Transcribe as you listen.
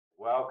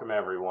Welcome,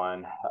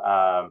 everyone.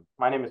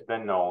 My name is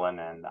Ben Nolan,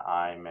 and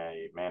I'm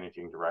a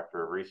managing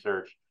director of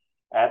research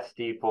at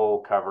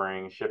Stifel,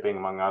 covering shipping,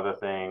 among other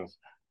things.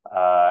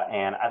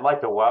 And I'd like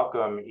to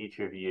welcome each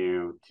of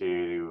you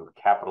to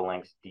Capital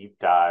Link's Deep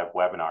Dive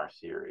webinar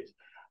series.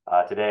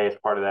 Today, as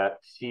part of that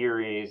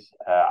series,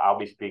 I'll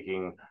be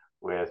speaking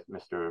with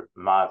Mr.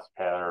 Mads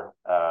Peter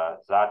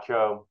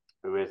Zacho,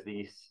 who is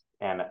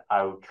and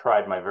I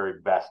tried my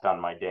very best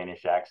on my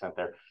Danish accent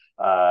there,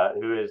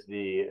 who is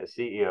the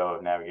CEO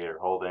of Navigator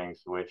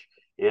Holdings, which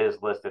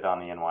is listed on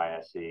the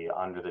NYSE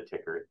under the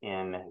ticker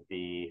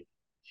NVGS.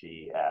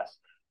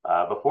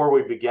 Before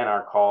we begin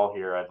our call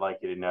here, I'd like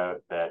you to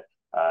note that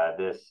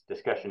this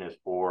discussion is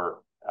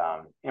for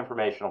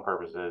informational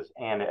purposes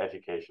and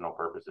educational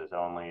purposes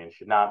only and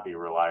should not be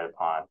relied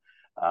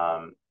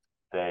upon.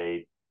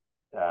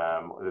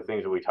 The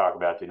things that we talk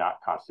about do not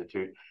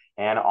constitute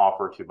an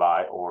offer to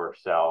buy or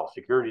sell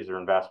securities or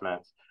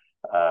investments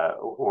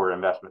or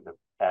investment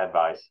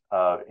advice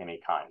of any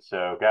kind.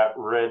 So got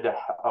rid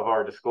of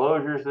our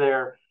disclosures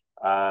there.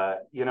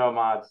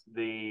 Mods,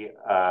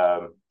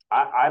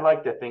 I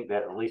like to think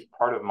that at least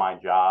part of my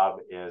job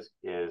is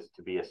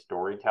to be a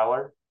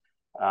storyteller.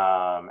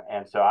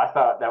 And so I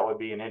thought that would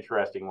be an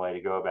interesting way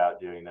to go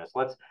about doing this.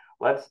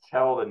 Let's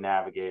tell the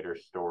Navigator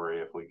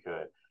story, if we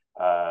could,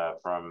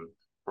 from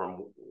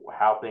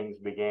how things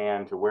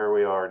began to where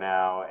we are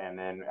now, and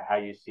then how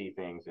you see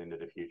things into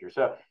the future.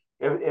 So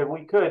if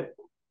we could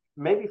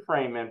maybe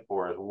frame in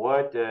for us,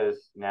 what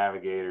does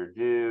Navigator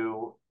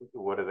do?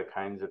 What are the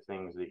kinds of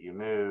things that you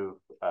move?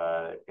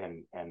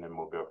 And then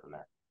we'll go from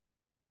there.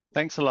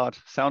 Thanks a lot.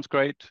 Sounds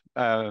great,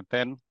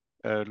 Ben.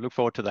 Look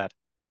forward to that.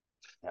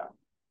 Yeah.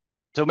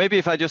 So maybe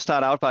if I just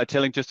start out by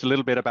telling just a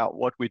little bit about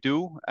what we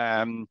do.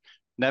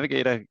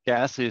 Navigator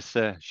Gas is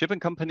a shipping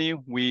company.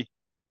 We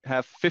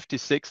have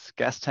 56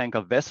 gas tanker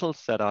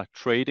vessels that are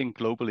trading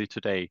globally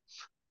today.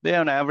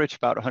 They're on average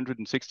about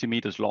 160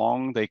 meters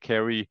long. They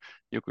carry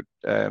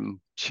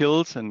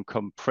chilled and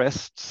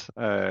compressed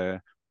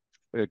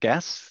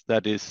gas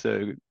that is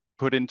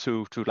put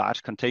into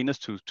large containers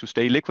to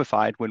stay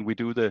liquefied when we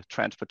do the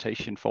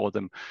transportation for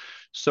them.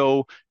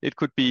 So it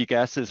could be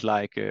gases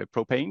like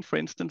propane, for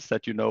instance,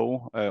 that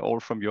all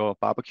from your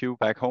barbecue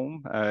back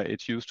home.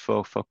 It's used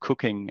for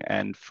cooking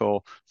and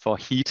for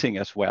heating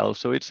as well.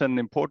 So it's an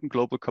important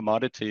global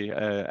commodity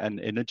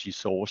and energy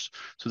source.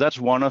 So that's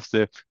one of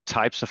the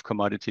types of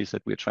commodities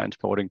that we're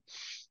transporting.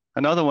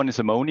 Another one is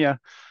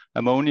ammonia.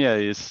 Ammonia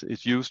is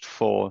used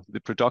for the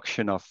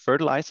production of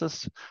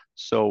fertilizers.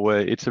 So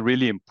it's a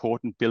really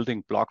important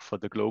building block for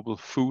the global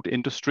food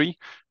industry.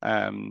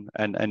 And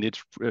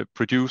it's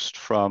produced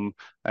from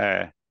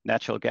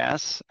natural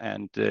gas,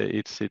 and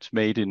it's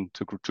made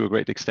to a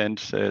great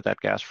extent that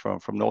gas from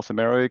North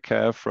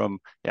America, from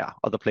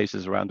other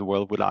places around the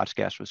world with large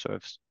gas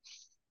reserves.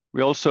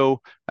 We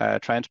also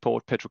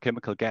transport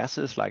petrochemical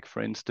gases, like,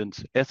 for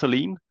instance,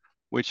 ethylene,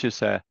 which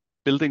is a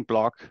building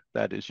block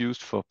that is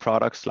used for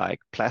products like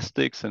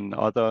plastics and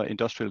other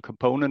industrial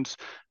components,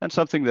 and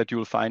something that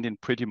you'll find in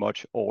pretty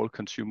much all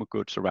consumer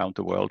goods around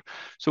the world.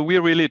 So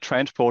we're really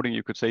transporting,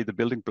 you could say, the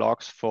building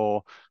blocks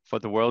for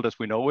the world as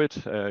we know it,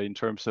 in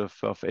terms of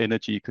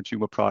energy,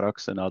 consumer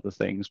products, and other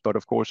things. But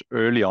of course,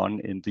 early on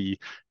in the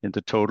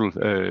total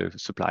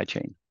supply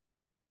chain.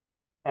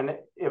 And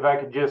if I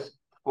could just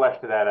flesh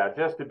that out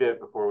just a bit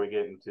before we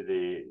get into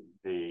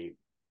the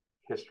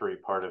history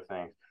part of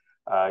things.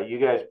 You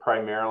guys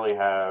primarily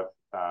have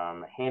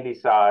handy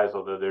size,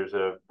 although there's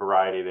a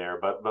variety there,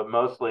 but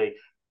mostly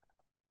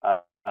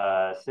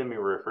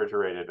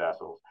semi-refrigerated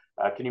vessels.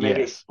 Can you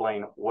maybe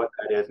explain what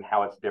that is and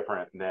how it's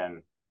different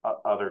than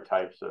other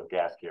types of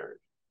gas carriers?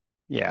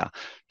 Yeah,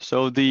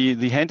 so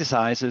the handy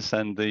sizes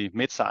and the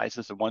mid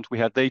sizes, the ones we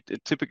have, they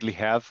typically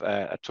have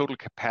a total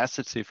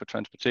capacity for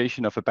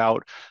transportation of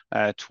about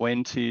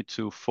 20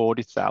 to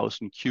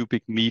 40,000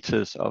 cubic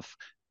meters of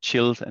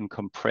chilled and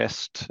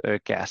compressed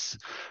gas.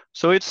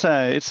 So it's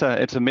a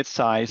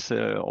mid-size,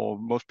 or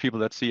most people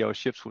that see our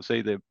ships will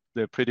say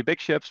they're pretty big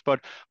ships, but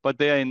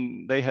they're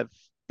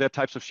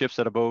types of ships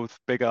that are both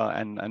bigger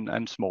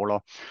and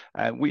smaller.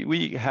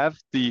 We have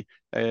the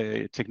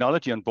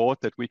technology on board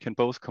that we can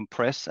both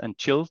compress and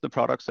chill the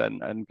products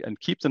and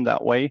keep them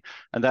that way.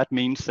 And that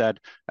means that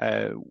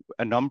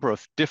a number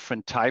of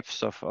different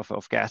types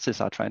of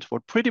gases are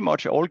transported. Pretty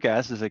much all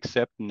gases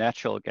except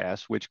natural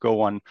gas, which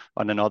go on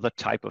another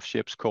type of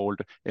ships called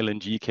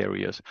LNG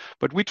carriers.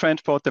 But we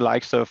transport the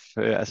likes of,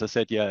 as I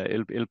said,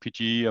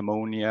 LPG,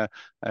 ammonia,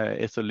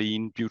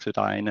 ethylene,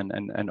 butadiene,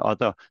 and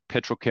other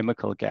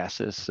petrochemical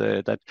gases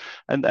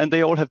and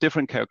they all have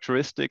different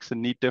characteristics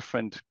and need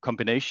different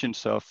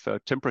combinations of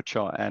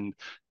temperature and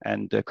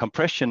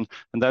compression,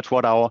 and that's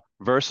what our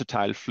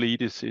versatile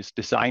fleet is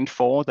designed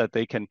for, that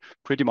they can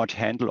pretty much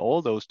handle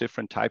all those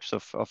different types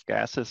of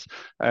gases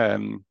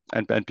and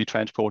be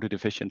transported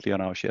efficiently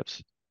on our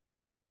ships.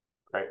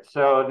 Great.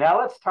 So now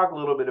let's talk a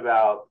little bit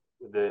about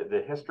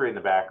the history and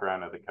the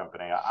background of the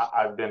company.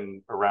 I've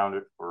been around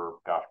it for,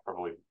 gosh,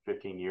 probably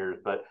 15 years,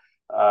 but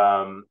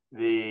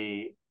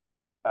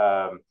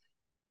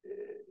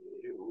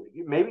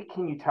maybe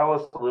can you tell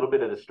us a little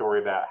bit of the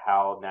story about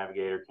how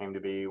Navigator came to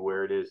be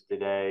where it is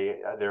today?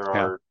 There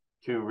Yeah. are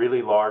two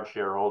really large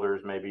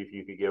shareholders. Maybe if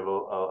you could give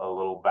a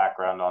little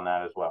background on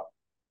that as well.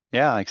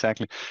 Yeah,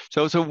 exactly.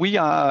 So we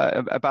are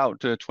about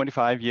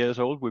 25 years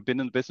old. We've been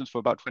in the business for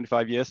about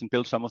 25 years and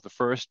built some of the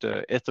first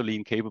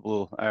ethylene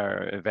capable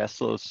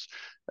vessels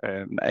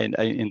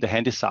in the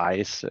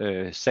handy-size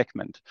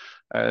segment.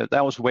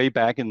 That was way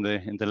back in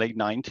the late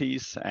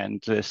 90s,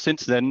 and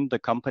since then the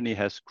company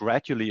has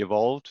gradually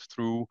evolved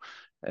through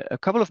a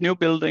couple of new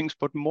buildings,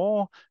 but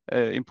more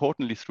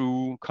importantly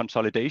through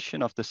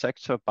consolidation of the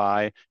sector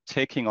by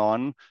taking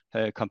on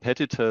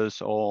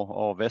competitors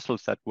or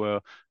vessels that were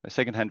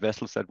second-hand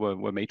vessels that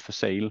were made for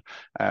sale.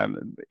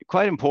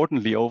 Quite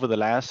importantly, over the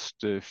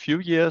last few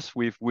years,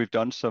 we've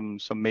done some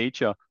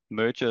major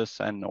mergers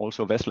and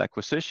also vessel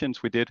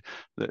acquisitions. We did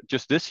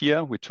just this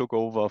year. We took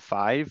over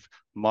 5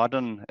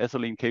 modern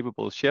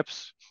ethylene-capable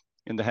ships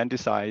in the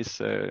handy-size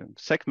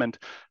segment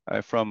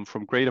from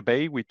Greater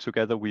Bay. We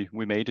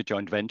made a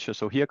joint venture.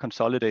 So here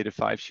consolidated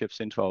 5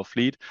 ships into our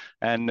fleet.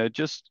 And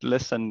just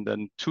less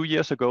than 2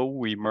 years ago,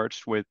 we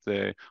merged with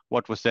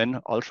what was then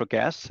Ultra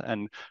Gas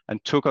and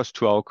took us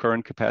to our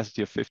current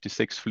capacity of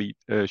 56 fleet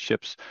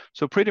ships.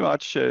 So pretty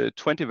much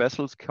 20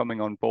 vessels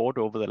coming on board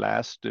over the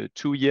last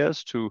 2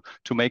 years to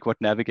make what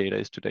Navigator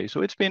is today.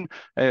 So it's been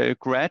a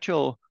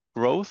gradual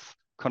growth,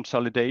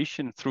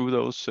 consolidation through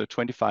those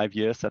 25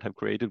 years that have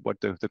created what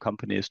the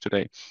company is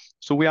today.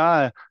 So we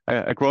are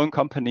a growing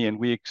company, and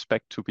we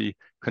expect to be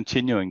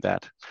continuing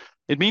that.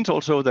 It means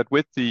also that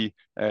with the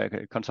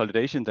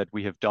consolidation that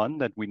we have done,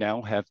 that we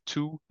now have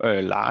 2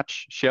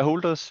 large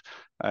shareholders.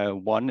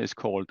 One is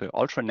called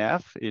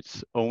UltraNav.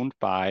 It's owned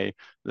by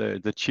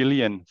the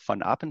Chilean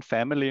Van Appen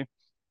family.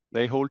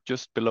 They hold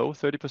just below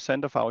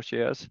 30% of our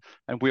shares.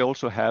 And we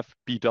also have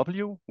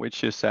BW,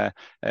 which is a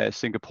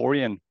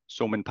Singaporean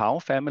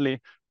Somin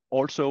family,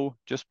 also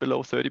just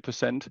below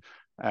 30%.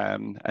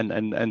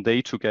 And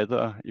they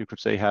together, you could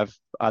say,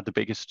 are the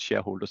biggest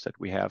shareholders that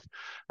we have.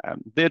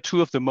 They're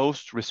 2 of the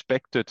most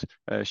respected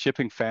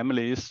shipping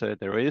families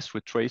there is,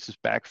 with traces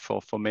back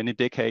for many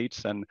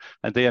decades. And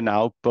they are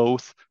now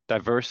both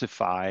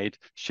diversified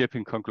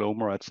shipping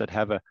conglomerates that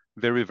have a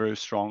very, very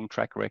strong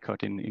track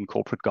record in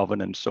corporate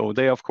governance. So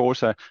they are, of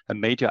course, a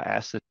major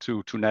asset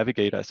to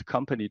Navigator as a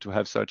company to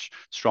have such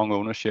strong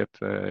ownership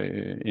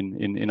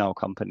in our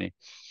company.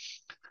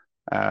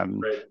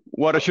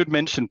 What I should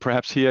mention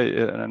perhaps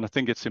here, and I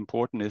think it's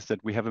important, is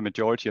that we have a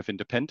majority of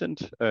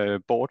independent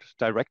board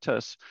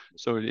directors.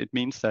 So it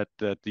means that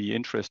the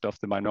interest of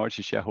the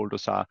minority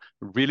shareholders are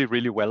really,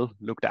 really well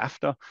looked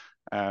after.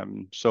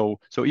 So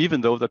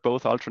even though that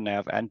both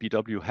UltraNav and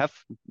BW have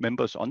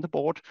members on the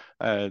board,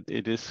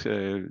 it is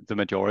the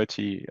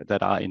majority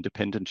that are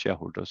independent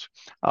shareholders.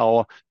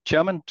 Our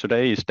chairman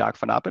today is Dag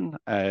Van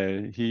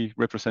Appen. He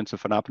represents the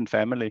Van Appen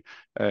family.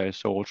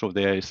 So also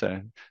there is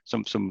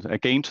some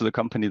gain to the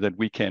company that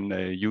we can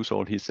use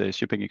all his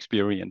shipping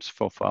experience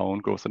for our own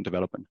growth and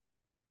development.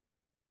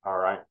 All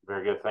right,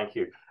 very good, thank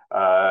you.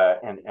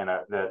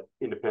 That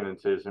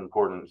independence is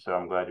important, so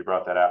I'm glad you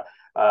brought that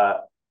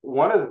out.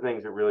 One of the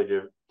things that really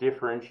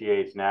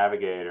differentiates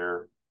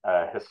Navigator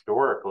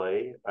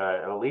historically,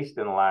 at least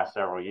in the last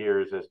several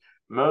years, is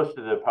most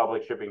of the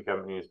public shipping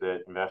companies that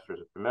investors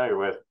are familiar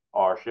with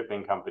are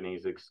shipping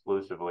companies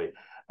exclusively.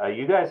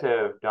 You guys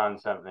have done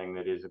something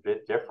that is a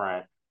bit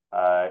different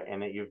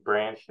in that you've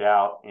branched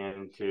out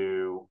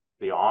into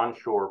the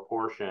onshore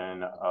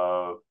portion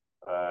of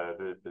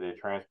the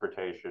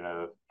transportation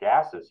of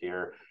gases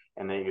here,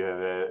 and that you have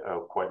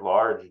a quite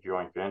large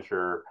joint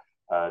venture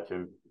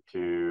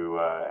to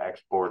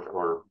export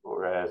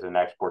or as an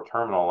export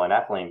terminal in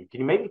ethylene. Can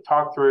you maybe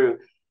talk through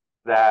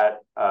that,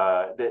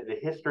 the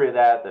history of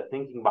that, the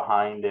thinking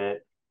behind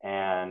it,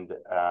 and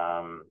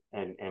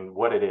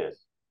what it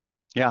is?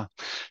 Yeah,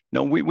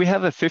 no, we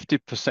have a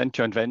 50%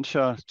 joint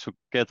venture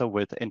together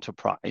with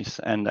Enterprise,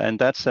 and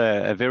that's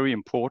a very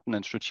important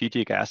and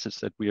strategic asset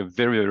that we are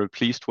very, very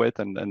pleased with,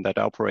 and that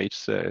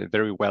operates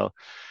very well.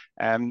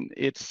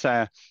 It's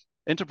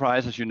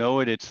Enterprise, as you know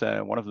it's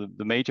one of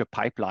the major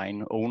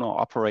pipeline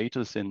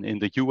owner-operators in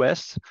the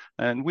US,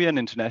 and we're an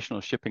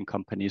international shipping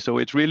company. So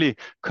it's really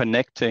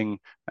connecting,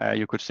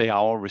 you could say,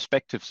 our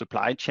respective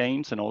supply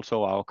chains and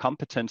also our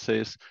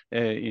competencies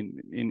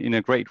in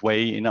a great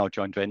way in our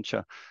joint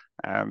venture.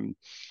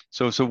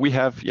 So we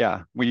have,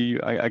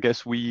 I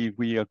guess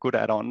we are good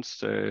add-ons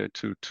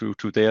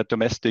to their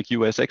domestic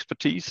US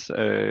expertise.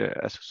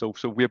 So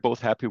we're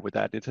both happy with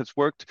that. It has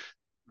worked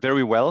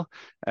very well.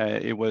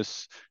 It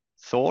was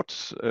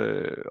thought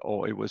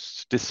or it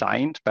was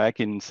designed back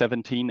in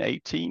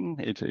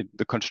 17-18.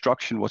 The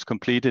construction was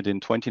completed in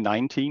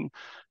 2019,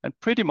 and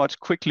pretty much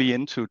quickly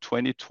into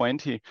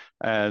 2020,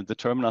 the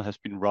terminal has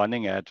been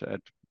running at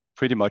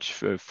pretty much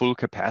full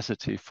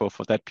capacity for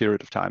that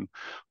period of time.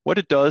 What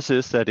it does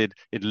is that it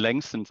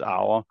lengthens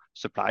our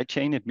supply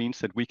chain. It means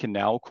that we can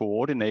now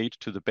coordinate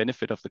to the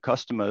benefit of the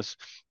customers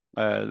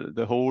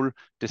the whole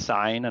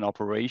design and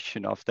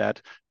operation of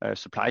that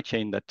supply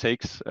chain that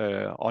takes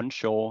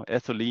onshore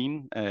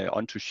ethylene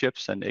onto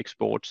ships and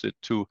exports it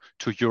to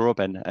Europe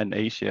and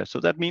Asia. So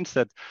that means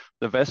that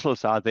the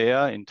vessels are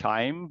there in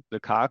time, the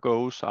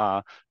cargoes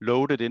are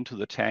loaded into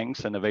the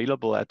tanks and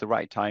available at the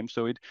right time.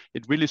 So it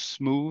really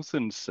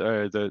smoothens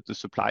the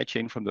supply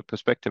chain from the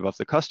perspective of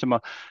the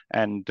customer,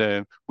 and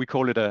we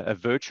call it a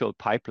virtual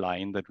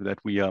pipeline that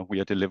we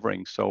are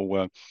delivering.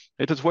 So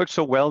it has worked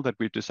so well that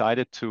we've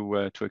decided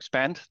to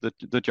expand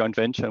the joint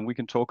venture, and we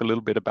can talk a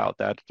little bit about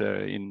that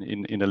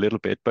in a little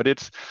bit. But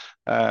it's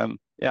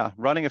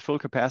running at full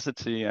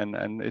capacity,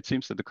 and it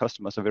seems that the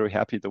customers are very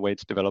happy the way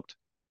it's developed.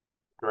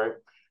 Great.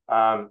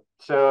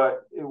 So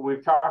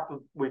we've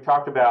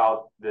talked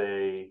about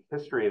the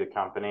history of the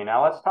company.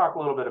 Now let's talk a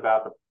little bit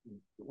about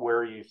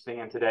where you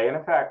stand today. And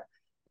in fact,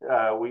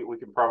 we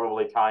can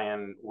probably tie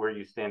in where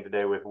you stand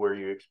today with where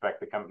you expect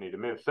the company to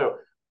move. So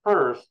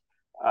first,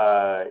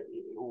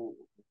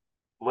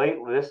 late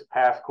this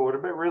past quarter,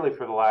 but really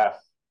for the last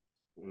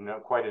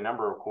quite a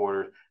number of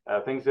quarters,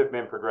 things have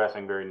been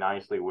progressing very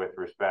nicely with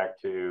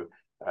respect to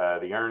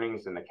the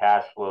earnings and the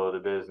cash flow of the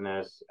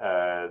business,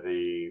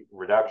 the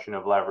reduction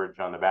of leverage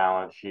on the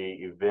balance sheet.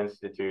 You've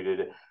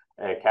instituted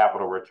a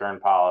capital return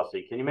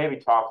policy. Can you maybe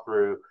talk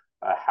through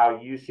how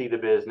you see the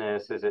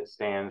business as it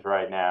stands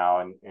right now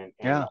and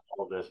all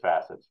of those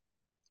facets?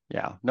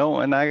 Yeah,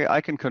 no, and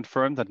I can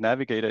confirm that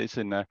Navigator is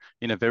in a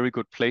very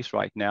good place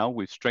right now.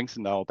 We've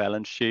strengthened our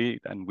balance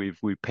sheet, and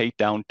we paid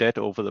down debt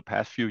over the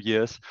past few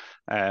years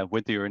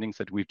with the earnings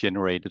that we've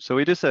generated. So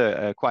it is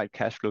a quite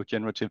cash flow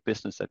generative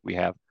business that we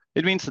have.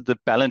 It means that the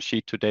balance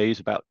sheet today is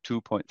about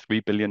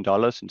 $2.3 billion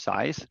in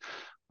size.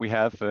 We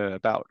have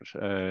about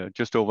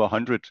just over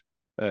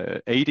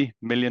 $180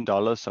 million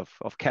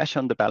of cash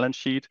on the balance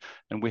sheet,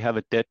 and we have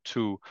a debt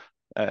to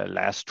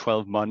last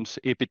 12 months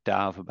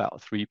EBITDA of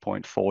about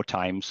 3.4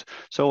 times.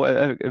 So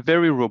a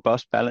very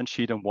robust balance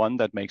sheet, and one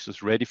that makes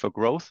us ready for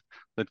growth,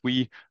 that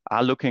we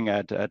are looking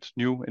at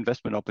new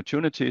investment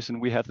opportunities,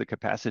 and we have the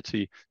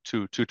capacity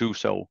to do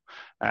so.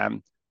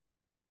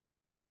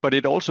 But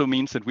it also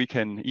means that we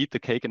can eat the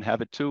cake and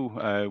have it too.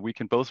 We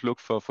can both look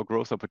for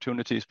growth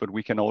opportunities, but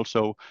we can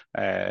also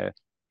pay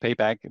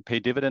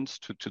dividends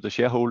to the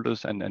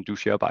shareholders and do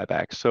share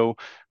buybacks. So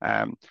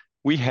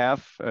we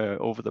have,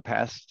 over the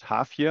past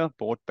half year,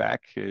 bought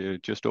back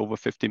just over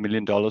 $50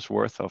 million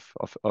worth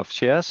of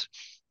shares.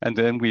 And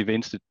then we've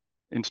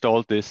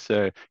installed this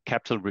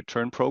capital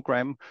return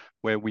program,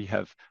 where we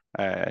have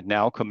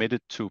now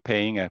committed to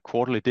paying a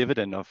quarterly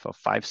dividend of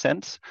 5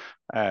 cents.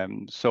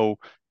 So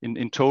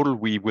in total,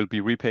 we will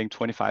be repaying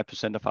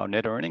 25% of our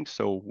net earnings.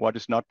 So what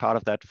is not part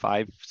of that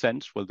 5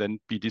 cents will then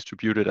be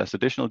distributed as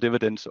additional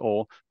dividends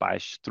or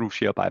through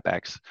share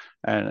buybacks.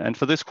 And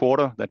for this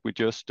quarter that we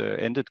just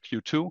ended,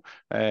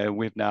 Q2,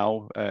 we've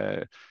now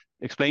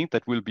explained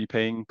that we'll be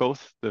paying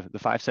both the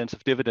 5 cents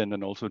of dividend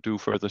and also do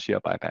further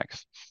share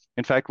buybacks.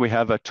 In fact, we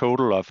have a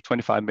total of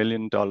 $25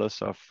 million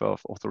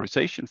of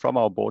authorization from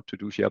our board to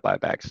do share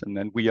buybacks, and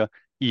then we are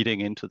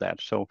eating into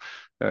that. So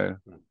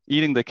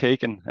eating the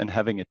cake and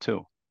having it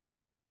too.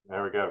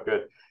 There we go.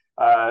 Good.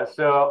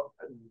 So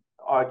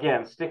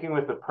again, sticking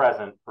with the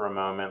present for a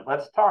moment,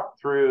 let's talk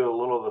through a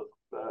little of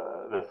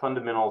the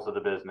fundamentals of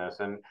the business,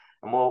 and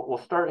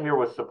we'll start here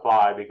with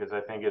supply, because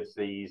I think it's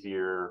the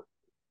easier.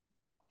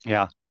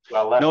 Yeah.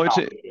 Well, less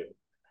complicated.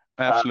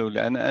 Absolutely,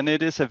 and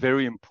it is a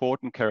very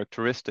important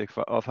characteristic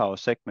of our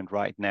segment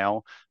right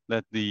now,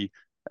 that the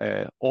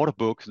order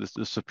book,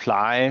 the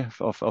supply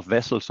of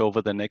vessels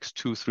over the next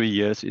 2-3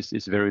 years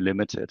is very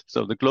limited.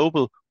 So the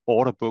global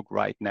order book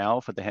right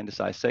now for the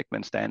Handysize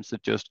segment stands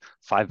at just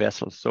 5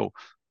 vessels. So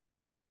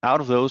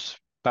out of those,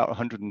 about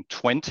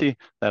 120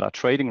 that are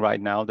trading right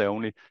now, there are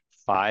only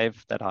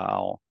 5 that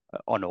are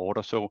on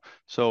order.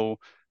 So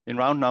in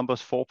round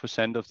numbers,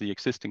 4% of the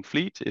existing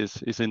fleet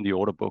is in the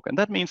order book. And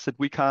that means that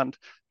we can't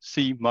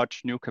see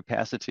much new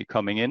capacity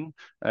coming in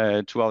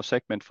to our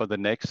segment for the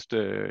next,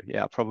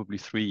 probably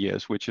 3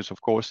 years, which is,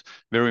 of course,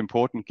 very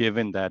important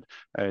given that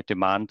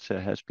demand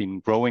has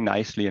been growing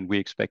nicely, and we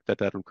expect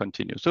that will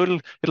continue. So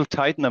it'll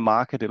tighten the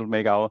market. It'll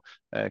make our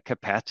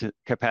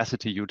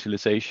capacity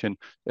utilization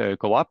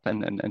go up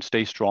and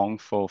stay strong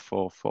for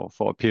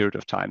a period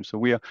of time. So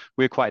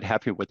we're quite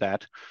happy with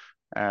that.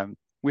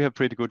 We have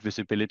pretty good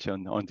visibility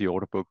on the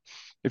order book.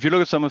 If you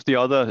look at some of the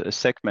other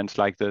segments,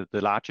 like the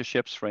larger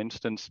ships, for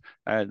instance,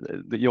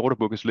 the order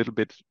book is a little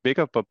bit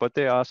bigger, but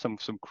there are some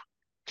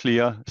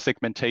clear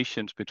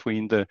segmentations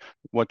between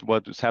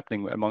what is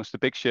happening amongst the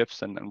big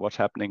ships and what's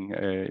happening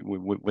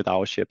with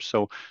our ships.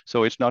 So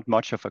it's not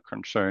much of a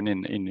concern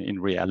in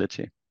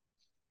reality.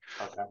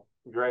 Okay,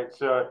 great.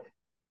 So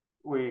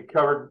we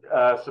covered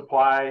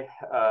supply.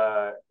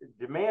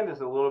 Demand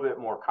is a little bit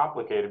more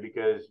complicated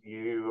because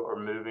you are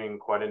moving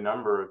quite a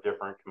number of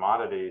different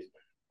commodities.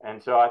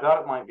 And so I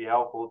thought it might be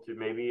helpful to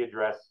maybe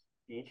address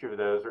each of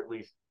those, or at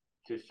least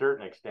to a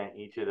certain extent,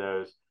 each of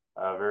those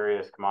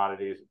various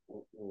commodities,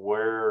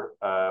 where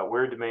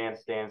demand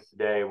stands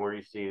today and where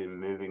you see them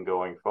moving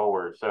going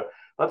forward. So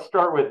let's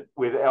start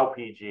with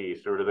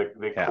LPG, sort of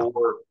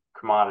the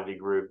commodity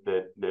group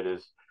that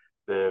is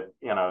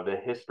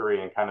the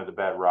history and kind of the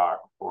bedrock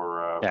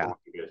for what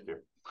you guys do.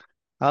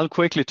 I'll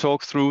quickly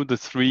talk through the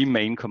three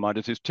main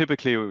commodities.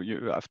 Typically,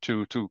 you have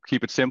to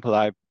keep it simple.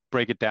 I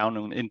break it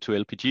down into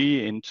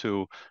LPG,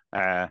 into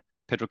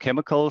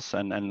petrochemicals,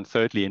 and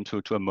thirdly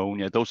into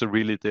ammonia. Those are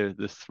really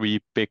the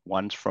three big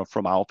ones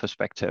from our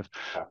perspective.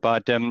 Yeah.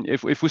 But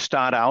if we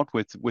start out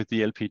with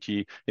the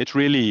LPG, it's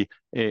really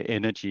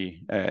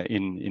energy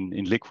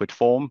in liquid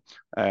form.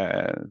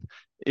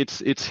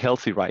 It's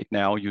healthy right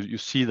now. You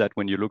see that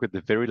when you look at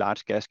the very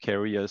large gas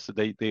carriers,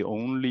 they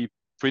only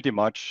pretty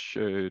much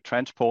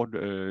transport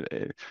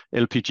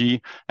LPG,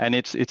 and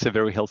it's a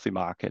very healthy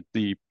market.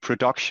 The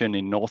production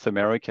in North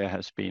America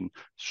has been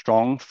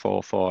strong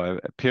for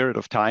a period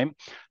of time,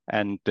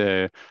 and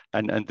the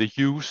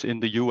use in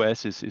the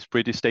US is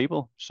pretty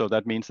stable. So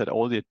that means that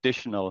all the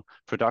additional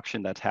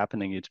production that's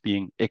happening, it's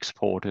being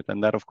exported,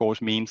 and that of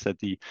course means that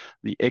the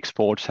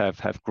exports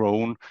have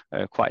grown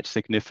quite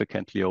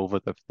significantly over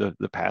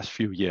the past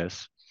few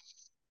years.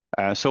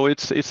 So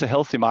it's a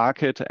healthy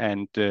market,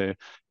 and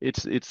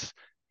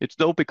it's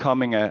though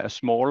becoming a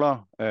smaller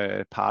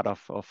part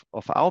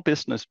of our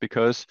business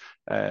because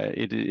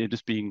it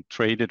is being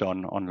traded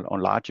on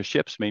larger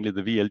ships, mainly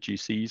the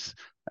VLGCs,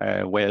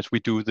 whereas we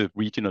do the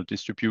regional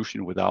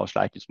distribution with our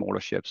slightly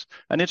smaller ships.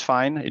 And it's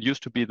fine. It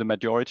used to be the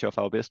majority of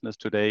our business.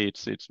 Today,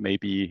 it's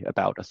maybe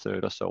about a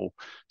third or so.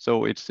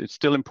 So it's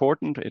still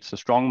important. It's a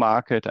strong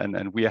market,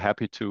 and we are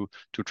happy to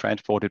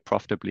transport it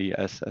profitably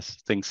as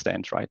things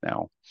stand right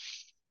now.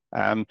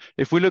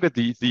 If we look at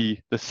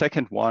the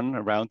second one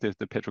around the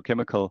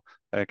petrochemical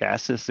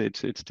gases,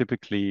 it's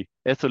typically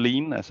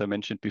ethylene, as I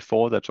mentioned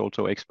before, that's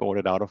also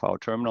exported out of our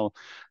terminal.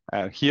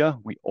 Here,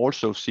 we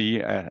also see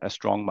a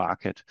strong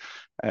market.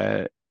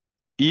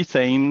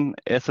 Ethane,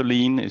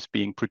 ethylene is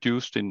being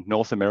produced in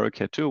North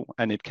America too,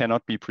 and it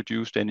cannot be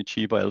produced any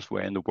cheaper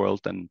elsewhere in the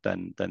world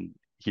than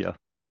here.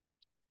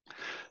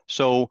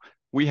 So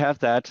we have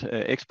that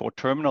export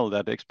terminal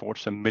that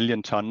exports 1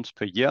 million tons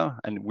per year,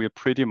 and we're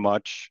pretty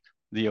much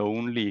the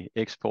only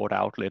export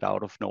outlet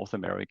out of North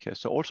America.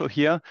 So also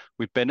here,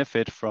 we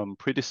benefit from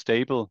pretty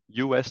stable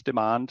US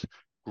demand,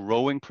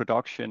 growing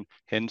production,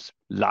 hence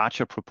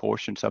larger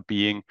proportions are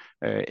being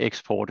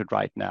exported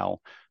right now.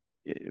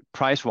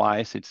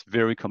 Price-wise, it's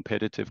very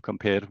competitive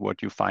compared to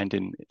what you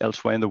find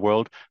elsewhere in the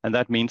world. And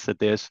that means that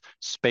there's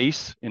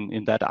space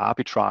in that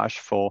arbitrage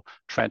for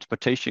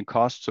transportation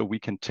costs. So we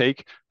can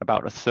take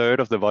about a third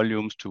of the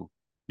volumes to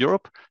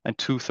Europe and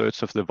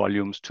 2/3 of the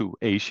volumes to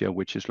Asia,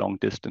 which is long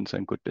distance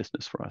and good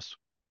business for us.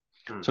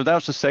 So that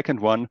was the second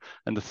one.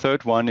 And the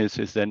third one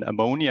is then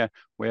ammonia,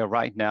 where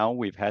right now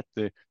we've had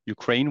the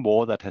Ukraine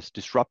war that has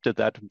disrupted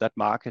that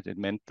market. It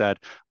meant that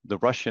the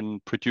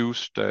Russian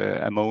produced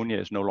ammonia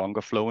is no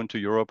longer flowing to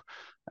Europe.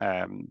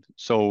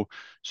 So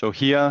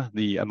here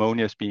the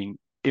ammonia is being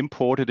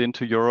imported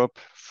into Europe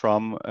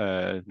from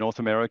North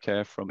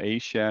America, from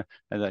Asia,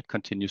 and that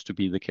continues to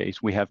be the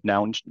case. We have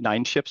now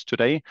 9 ships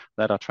today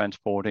that are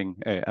transporting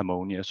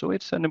ammonia. So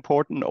it's an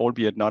important,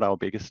 albeit not our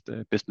biggest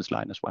business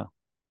line as well.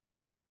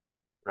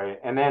 Right.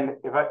 And then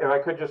if I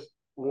could just,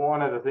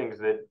 one of the things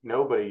that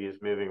nobody is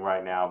moving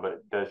right now,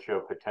 but does show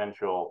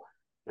potential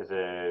as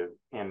a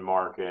in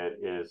market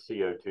is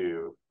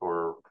CO2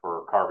 for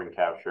carbon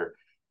capture.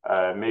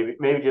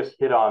 Maybe just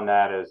hit on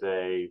that as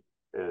a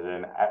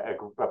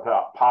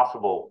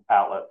possible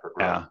outlet for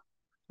growth. Yeah.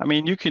 I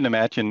mean, you can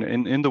imagine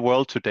in the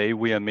world today,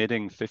 we are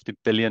emitting 50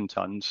 billion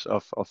tons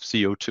of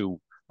CO2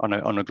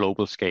 on a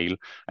global scale.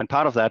 And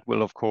part of that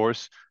will, of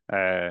course,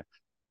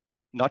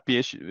 not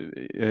be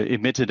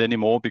emitted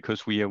anymore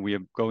because we are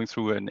going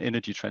through an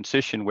energy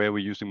transition where we're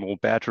using more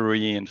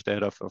battery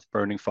instead of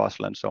burning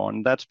fossil and so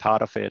on. That's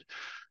part of it.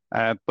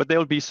 But there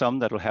will be some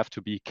that will have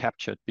to be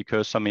captured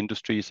because some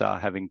industries are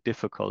having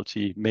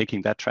difficulty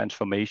making that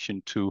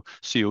transformation to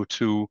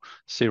CO2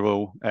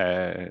 zero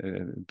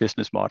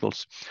business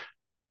models.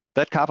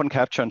 That carbon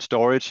capture and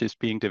storage is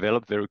being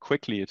developed very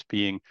quickly. It's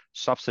being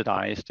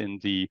subsidized in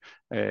the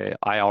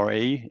IRA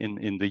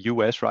in the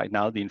US right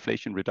now, the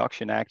Inflation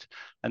Reduction Act.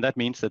 And that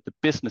means that the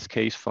business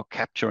case for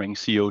capturing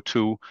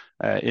CO2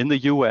 in the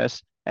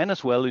US and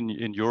as well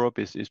in Europe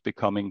is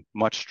becoming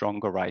much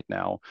stronger right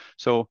now.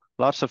 So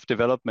lots of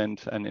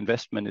development and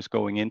investment is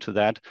going into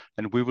that,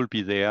 and we will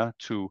be there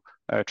to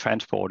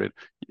transport it.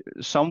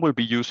 Some will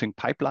be using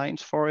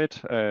pipelines for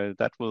it.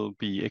 That will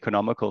be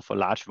economical for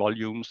large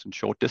volumes and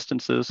short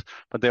distances,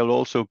 but there will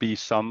also be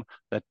some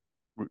that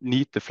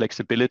need the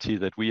flexibility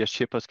that we as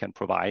shippers can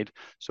provide.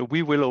 So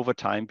we will over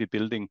time be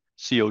building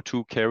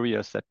CO2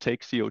 carriers that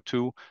take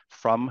CO2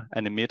 from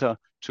an emitter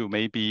to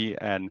maybe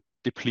an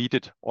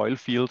depleted oil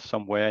field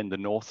somewhere in the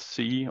North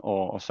Sea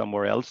or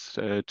somewhere else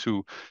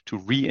to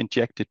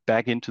re-inject it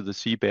back into the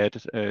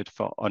seabed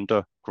for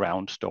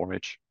underground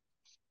storage.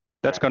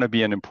 That's going to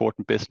be an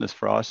important business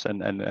for us,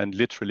 and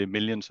literally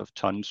millions of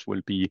tons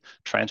will be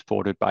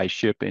transported by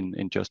ship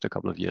in just a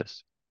couple of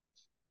years.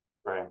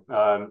 Right.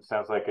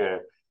 Sounds like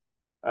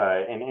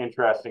an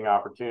interesting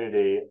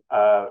opportunity.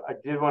 I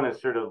did want to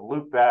sort of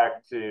loop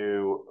back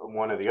to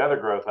one of the other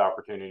growth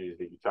opportunities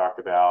that you talked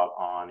about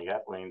on the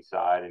ethylene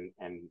side,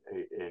 and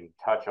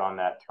touch on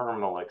that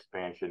terminal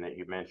expansion that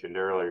you mentioned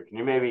earlier. Can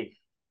you maybe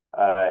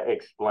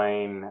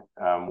explain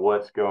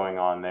what's going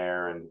on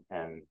there,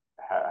 and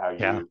how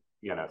you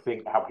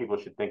think, how people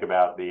should think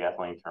about the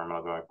ethylene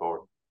terminal going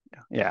forward?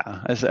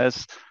 Yeah,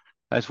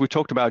 as we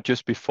talked about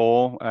just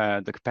before,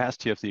 the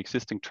capacity of the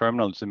existing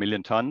terminal is 1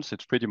 million tons.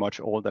 It's pretty much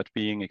all that's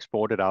being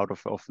exported out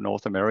of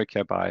North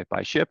America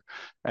by ship,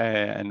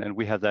 and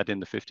we have that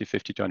in the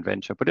 50-50 joint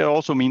venture. But it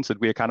also means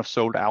that we are kind of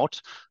sold out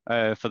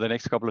for the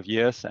next couple of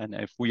years, and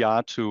if we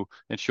are to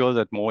ensure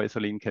that more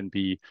ethylene can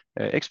be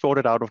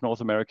exported out of North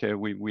America,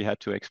 we had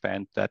to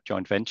expand that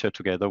joint venture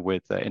together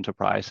with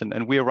Enterprise,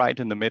 and we are right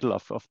in the middle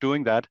of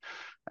doing that.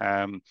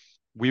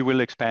 We will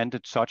expand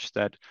it such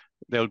that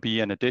there'll be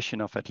an addition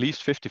of at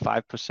least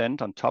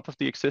 55% on top of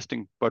the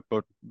existing, but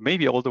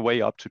maybe all the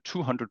way up to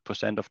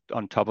 200%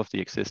 on top of the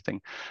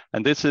existing.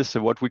 And this is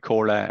what we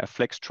call a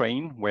flex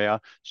train, where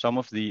some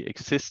of the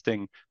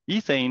existing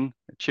ethane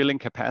chilling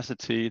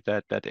capacity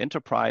that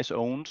Enterprise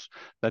owns,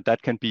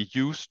 that can be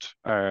used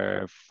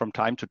from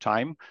time to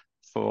time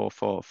for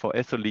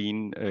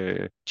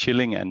ethylene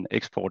chilling and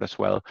export as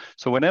well.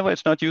 So whenever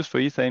it's not used for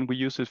ethane, we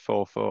use it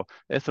for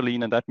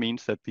ethylene, and that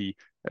means that the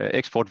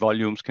export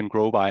volumes can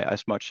grow by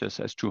as much as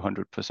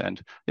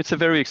 200%. It's a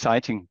very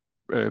exciting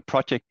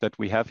project that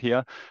we have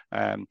here.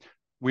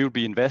 We will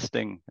be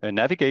investing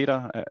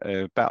Navigator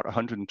about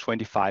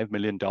 $125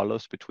 million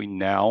between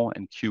now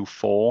and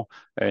Q4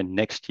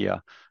 next year.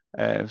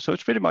 So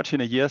it's pretty much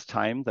in a year's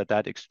time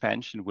that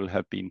expansion will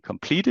have been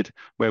completed,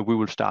 where we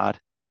will start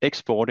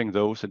exporting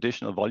those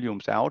additional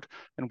volumes out,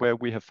 and where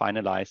we have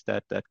finalized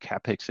that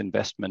capex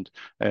investment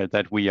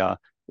that we are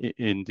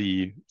in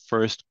the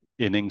first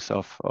innings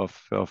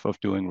of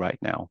doing right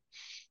now.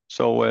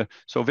 So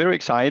very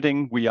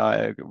exciting. We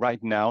are right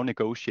now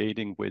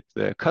negotiating with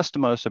the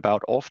customers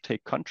about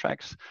offtake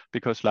contracts,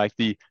 because like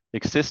the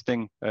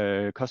existing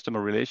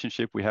customer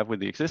relationship we have with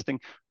the existing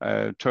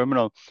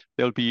terminal,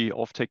 there'll be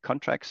offtake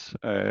contracts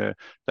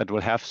that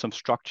will have some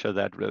structure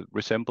that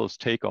resembles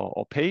take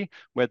or pay,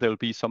 where there'll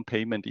be some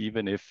payment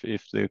even if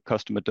the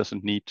customer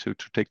doesn't need to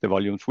take the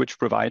volumes, which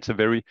provides a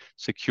very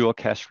secure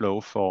cash flow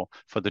for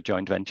the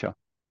joint venture.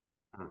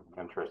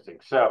 Interesting.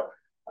 So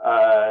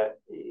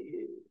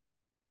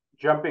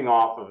jumping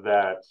off of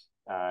that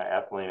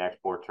ethylene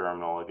export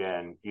terminal,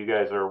 again, you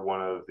guys are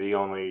one of the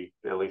only,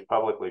 at least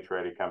publicly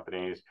traded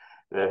companies,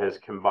 that has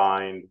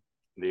combined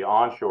the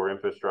onshore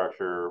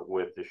infrastructure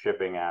with the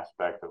shipping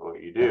aspect of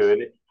what you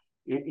do.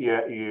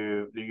 Yes.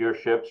 And your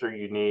ships are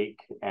unique,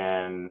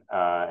 and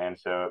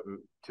so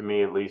to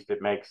me at least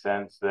it makes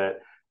sense that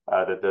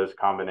those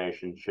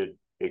combinations should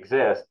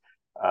exist.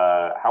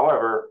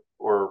 However,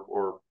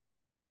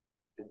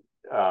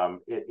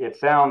 it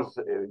sounds,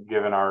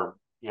 given our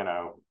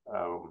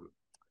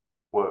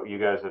what you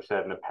guys have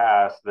said in the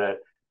past, that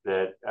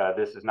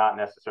this is not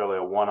necessarily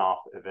a one-off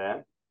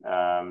event,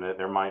 that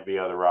there might be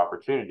other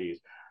opportunities,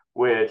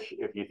 which,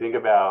 if you think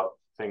about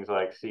things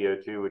like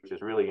CO2, which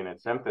is really in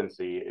its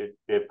infancy,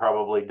 it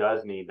probably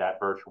does need that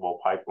virtual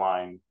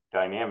pipeline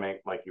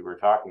dynamic like you were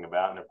talking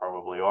about, and there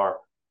probably are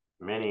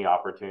many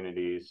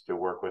opportunities to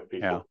work with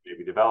people to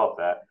maybe develop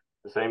that.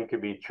 The same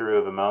could be true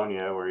of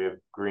ammonia, where you have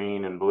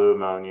green and blue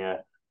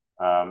ammonia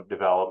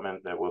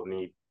development that will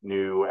need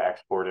new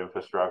export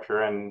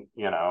infrastructure, and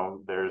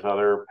there's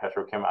other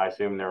I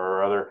assume there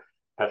are other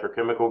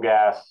petrochemical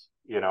gas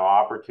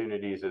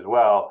opportunities as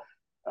well.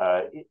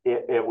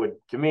 It would,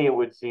 to me, it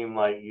would seem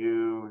like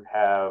you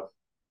have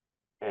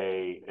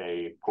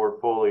a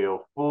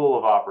portfolio full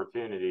of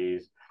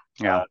opportunities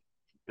that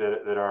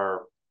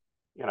are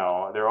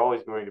they're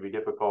always going to be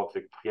difficult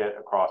to get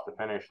across the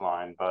finish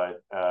line,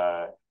 but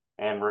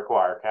and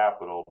require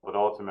capital, but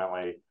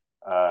ultimately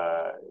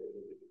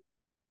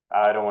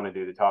I don't want to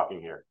do the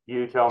talking here.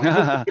 You tell me.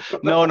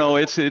 No,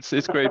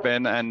 it's great,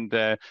 Ben,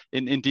 and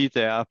indeed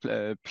there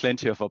are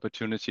plenty of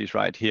opportunities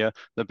right here.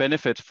 The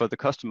benefits for the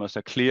customers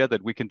are clear,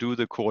 that we can do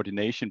the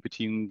coordination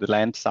between the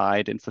land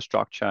side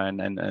infrastructure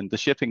and the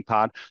shipping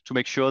part, to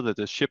make sure that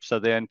the ships are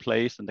there in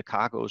place and the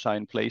cargoes are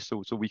in place,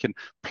 so we can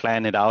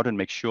plan it out and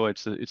make sure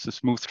it's a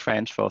smooth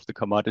transfer of the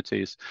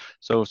commodities.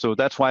 So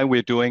that's why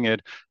we're doing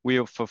it. We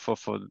are,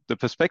 for the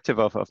perspective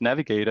of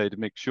Navigator, to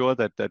make sure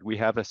that we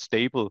have a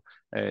stable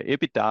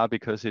EBITDA,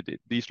 because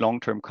these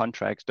long-term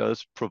contracts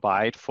does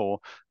provide for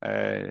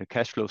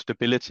cash flow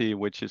stability,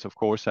 which is of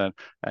course an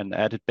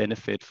added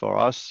benefit for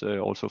us,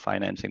 also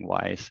financing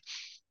wise.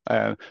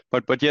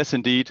 But yes,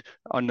 indeed,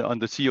 on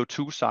the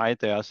CO2 side,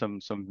 there are some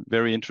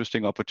very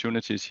interesting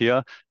opportunities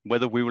here.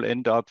 Whether we will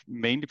end up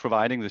mainly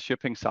providing the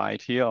shipping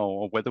side here,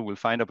 or whether we'll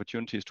find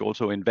opportunities to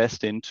also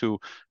invest into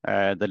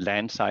the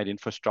land side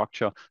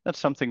infrastructure, that's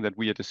something that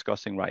we are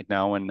discussing right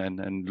now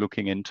and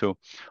looking into.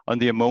 On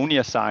the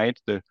ammonia side,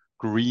 the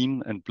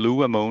green and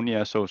blue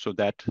ammonia, so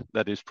that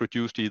is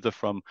produced either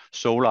from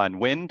solar and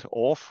wind,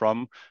 or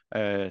from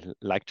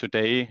like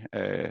today,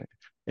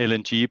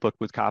 LNG, but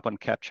with carbon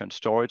capture and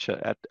storage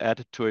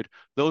added to it,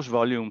 those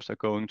volumes are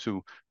going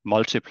to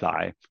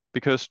multiply,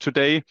 because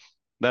today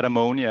that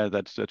ammonia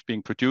that's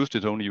being produced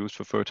is only used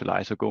for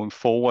fertilizer. Going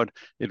forward,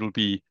 it will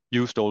be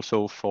used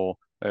also for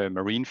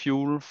marine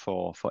fuel,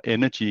 for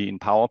energy in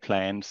power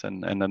plants,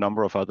 and a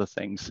number of other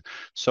things.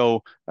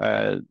 So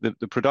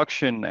the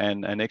production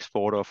and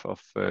export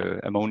of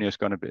ammonia is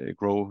going to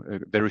grow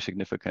very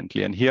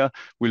significantly. And here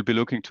we'll be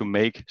looking to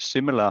make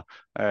similar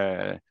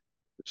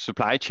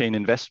supply chain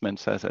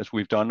investments as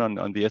we've done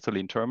on the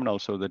ethylene terminal,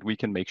 so that we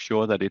can make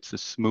sure that it's a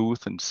smooth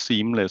and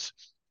seamless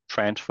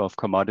transfer of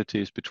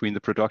commodities between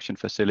the production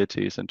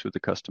facilities and to the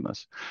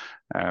customers.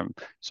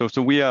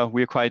 So we are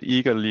quite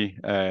eagerly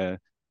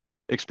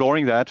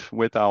exploring that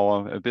with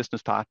our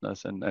business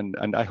partners,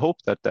 and I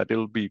hope that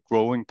it'll be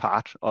growing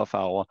part of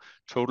our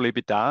total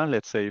EBITDA.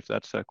 Let's say if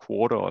that's a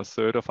quarter or a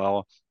third of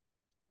our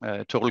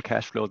total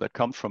cash flow that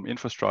comes from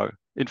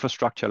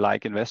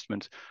infrastructure-like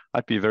investments,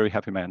 I'd be a very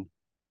happy man.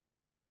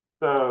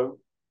 So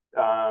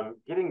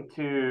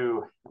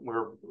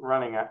we're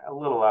running a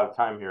little out of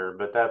time here,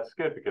 but that's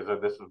good, because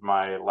this is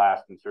my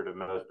last and sort of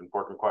most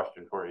important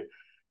question for you.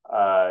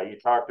 You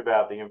talked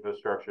about the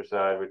infrastructure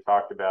side. We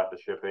talked about the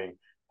shipping.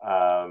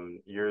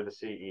 You're the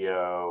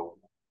CEO.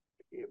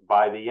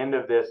 By the end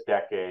of this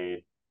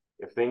decade,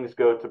 if things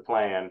go to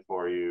plan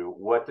for you,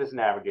 what does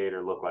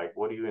Navigator look like?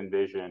 What do you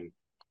envision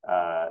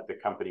the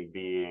company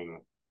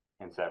being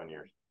in 7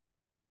 years?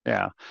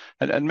 Yeah,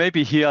 and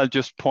maybe here I'll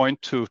just point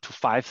to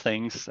 5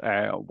 things.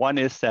 One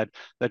is that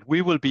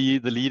we will be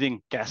the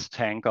leading gas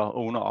tanker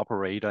owner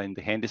operator in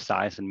the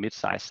handy-size and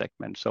mid-size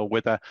segment. So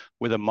with a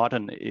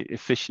modern,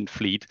 efficient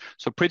fleet.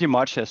 So pretty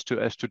much as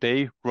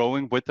today,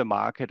 growing with the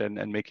market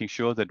and making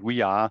sure that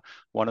we are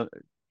one of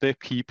the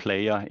key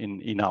player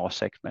in our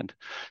segment.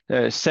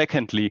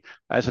 Secondly,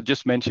 as I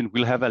just mentioned,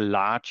 we'll have a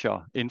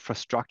larger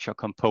infrastructure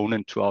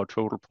component to our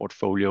total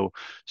portfolio.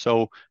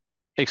 So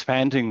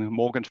expanding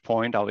Morgan's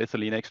Point, our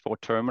ethylene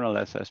export terminal,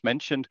 as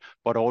mentioned,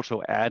 but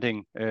also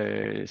adding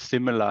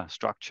similar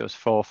structures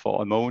for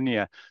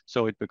ammonia.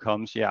 So it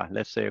becomes,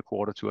 let's say a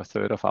quarter to a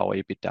third of our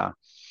EBITDA.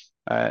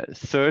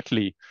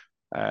 Thirdly,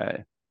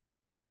 I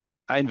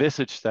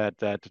envisage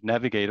that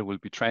Navigator will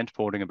be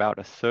transporting about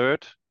a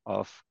third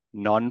of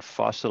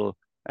non-fossil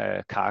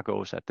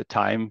cargoes at the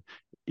time,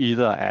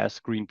 either as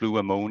green blue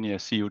ammonia,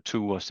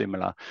 CO2 or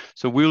similar.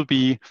 So we'll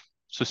be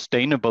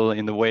sustainable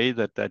in the way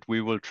that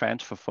we will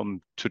transfer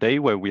from today,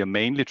 where we are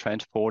mainly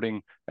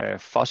transporting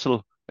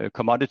fossil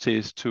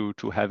commodities, to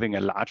having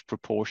a large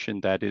proportion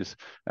that is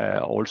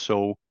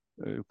also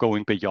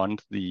going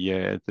beyond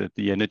the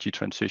energy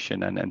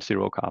transition and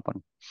zero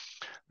carbon.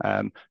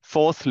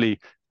 Fourthly,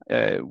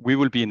 we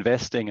will be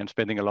investing and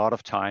spending a lot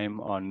of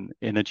time on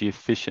energy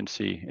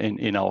efficiency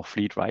in our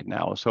fleet right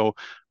now. So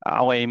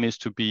our aim is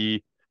to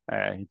be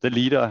the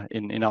leader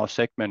in our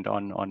segment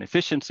on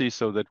efficiency,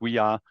 so that we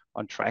are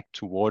on track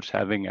towards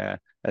having a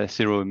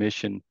zero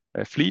emission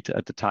fleet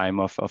at the time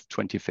of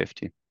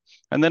 2050.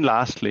 And then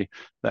lastly,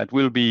 that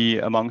will be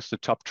amongst the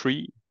top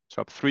three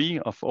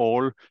of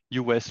all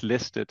US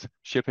listed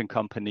shipping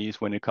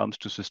companies when it comes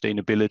to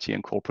sustainability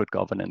and corporate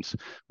governance.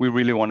 We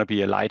really want to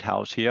be a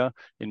lighthouse here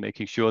in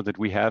making sure that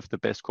we have the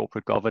best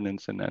corporate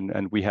governance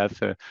and we have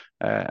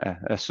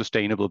a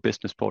sustainable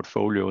business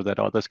portfolio that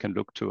others can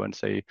look to and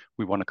say,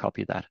 we want to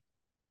copy that.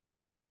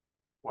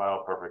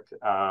 Well, perfect.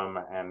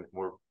 And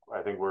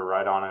I think we're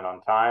right on it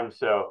on time.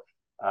 So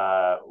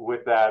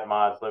with that,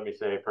 Mads, let me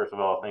say, first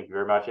of all, thank you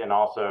very much. And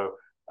also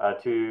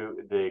to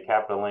the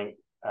Capital Link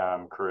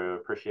crew,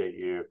 appreciate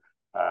you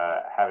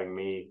having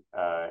me,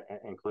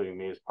 including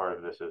me as part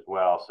of this as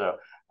well. So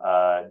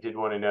did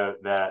want to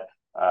note that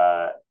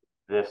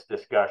this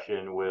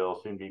discussion will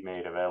soon be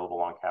made available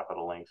on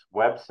Capital Link's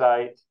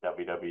website,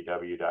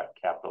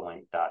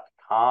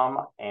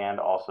 www.capitallink.com, and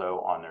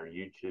also on their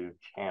YouTube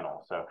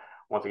channel. So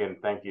once again,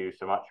 thank you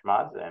so much,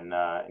 Mads, and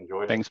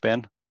enjoyed it. Thanks,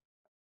 Ben.